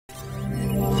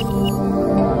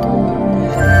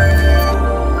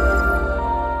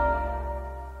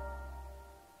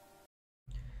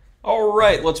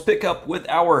right, let's pick up with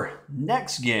our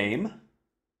next game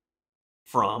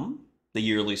from the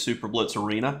yearly Super Blitz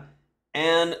Arena.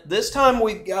 And this time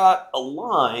we've got a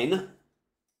line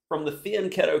from the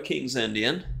Fianchetto King's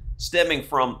Indian, stemming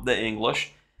from the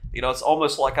English. You know, it's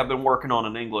almost like I've been working on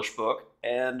an English book.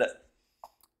 And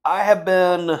I have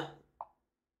been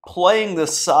playing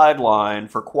this sideline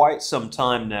for quite some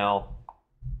time now,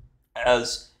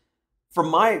 as from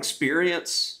my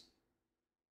experience,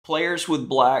 players with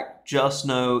black just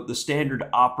know the standard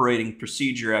operating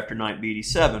procedure after knight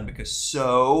b7 because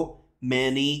so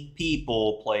many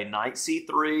people play knight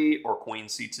c3 or queen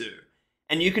c2.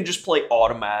 And you can just play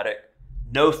automatic,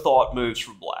 no thought moves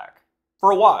for black.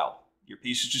 For a while, your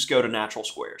pieces just go to natural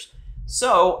squares.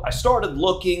 So I started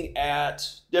looking at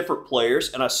different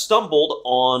players, and I stumbled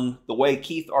on the way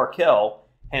Kieth Arkell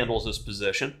handles this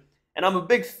position. And I'm a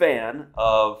big fan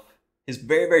of his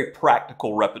very, very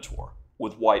practical repertoire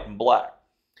with white and black.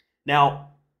 Now,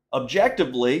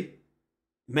 objectively, it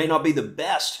may not be the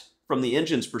best from the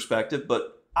engine's perspective,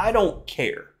 but I don't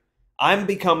care. I'm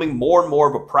becoming more and more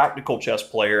of a practical chess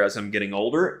player as I'm getting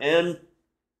older, and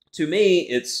to me,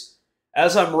 it's,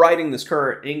 as I'm writing this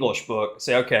current English book,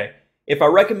 say, okay, if I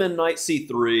recommend knight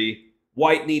c3,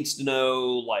 white needs to know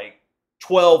like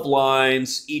 12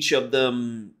 lines, each of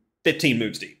them 15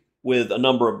 moves deep, with a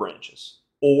number of branches.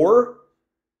 Or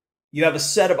you have a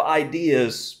set of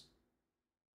ideas,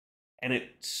 and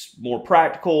it's more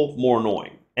practical, more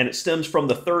annoying. And it stems from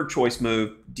the third choice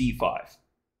move, d5.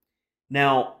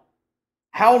 Now,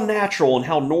 how natural and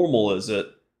how normal is it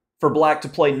for black to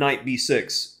play knight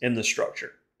b6 in this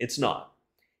structure? It's not.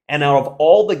 And out of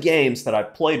all the games that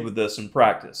I've played with this in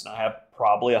practice, and I have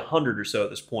probably 100 or so at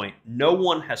this point, no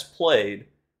one has played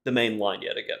the main line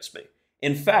yet against me.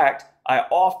 In fact, I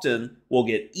often will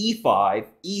get e5,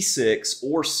 e6,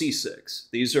 or c6.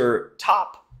 These are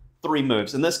top three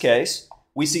moves. In this case,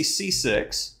 we see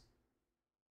c6,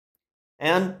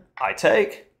 and I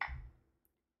take.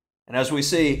 And as we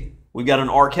see, we've got an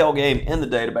Arkell game in the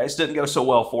database. Didn't go so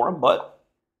well for him, but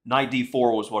knight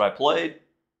d4 was what I played.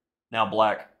 Now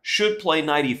black should play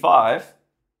knight e5,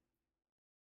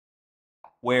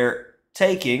 where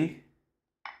taking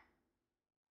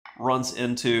runs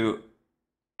into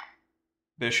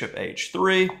bishop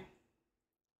h3,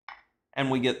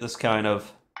 and we get this kind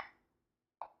of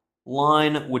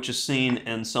line, which is seen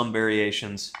in some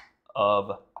variations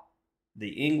of the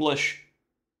English.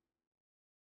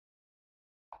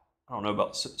 I don't know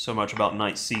about so much about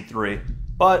knight c3,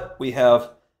 but we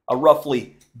have a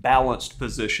roughly balanced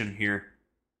position here.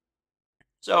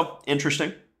 So,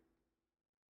 interesting.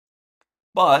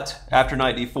 But after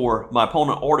knight d4, my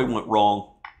opponent already went wrong.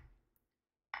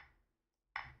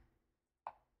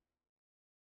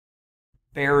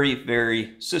 Very,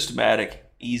 very systematic,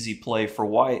 easy play for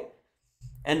white.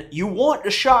 And you want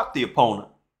to shock the opponent.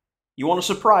 You want to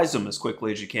surprise them as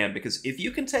quickly as you can, because if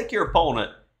you can take your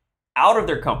opponent out of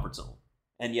their comfort zone,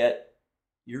 and yet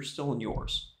you're still in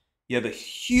yours, you have a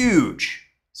huge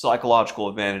psychological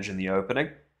advantage in the opening.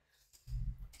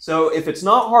 So if it's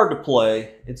not hard to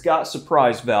play, it's got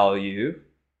surprise value,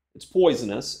 it's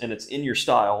poisonous, and it's in your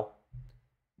style,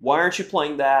 why aren't you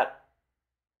playing that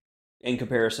in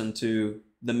comparison to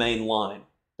the main line?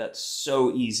 That's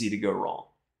so easy to go wrong.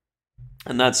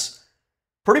 And that's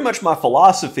pretty much my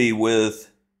philosophy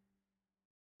with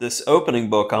this opening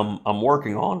book I'm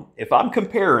working on. If I'm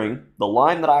comparing the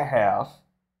line that I have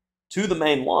to the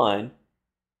main line,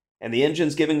 and the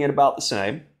engine's giving it about the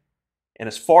same, and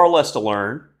it's far less to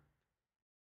learn,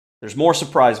 there's more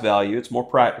surprise value, it's more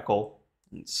practical,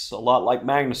 it's a lot like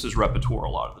Magnus's repertoire a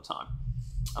lot of the time,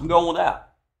 I'm going with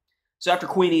that. So after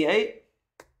queen e8,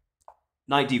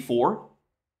 knight d4,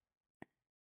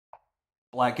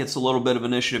 black gets a little bit of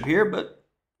initiative here, but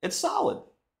it's solid,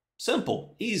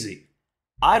 simple, easy.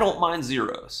 I don't mind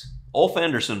zeros. Ulf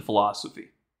Anderson philosophy.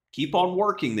 Keep on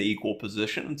working the equal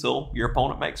position until your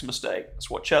opponent makes a mistake. That's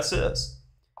what chess is.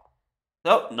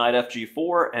 So, knight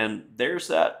fg4, and there's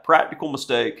that practical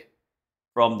mistake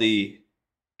from the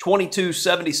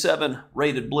 2277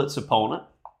 rated blitz opponent.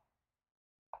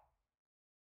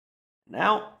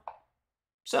 Now,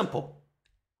 simple.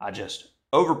 I just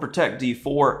overprotect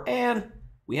d4, and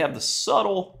we have the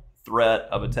subtle threat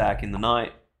of attacking the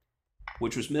knight,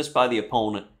 which was missed by the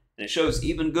opponent. And it shows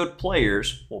even good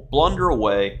players will blunder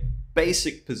away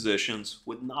basic positions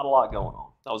with not a lot going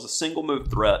on. That was a single move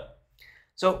threat.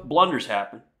 So blunders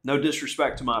happen. No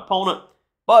disrespect to my opponent,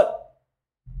 but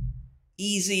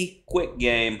easy, quick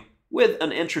game with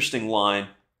an interesting line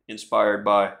inspired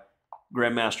by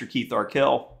Grandmaster Kieth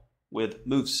Arkell with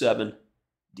move 7,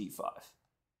 d5.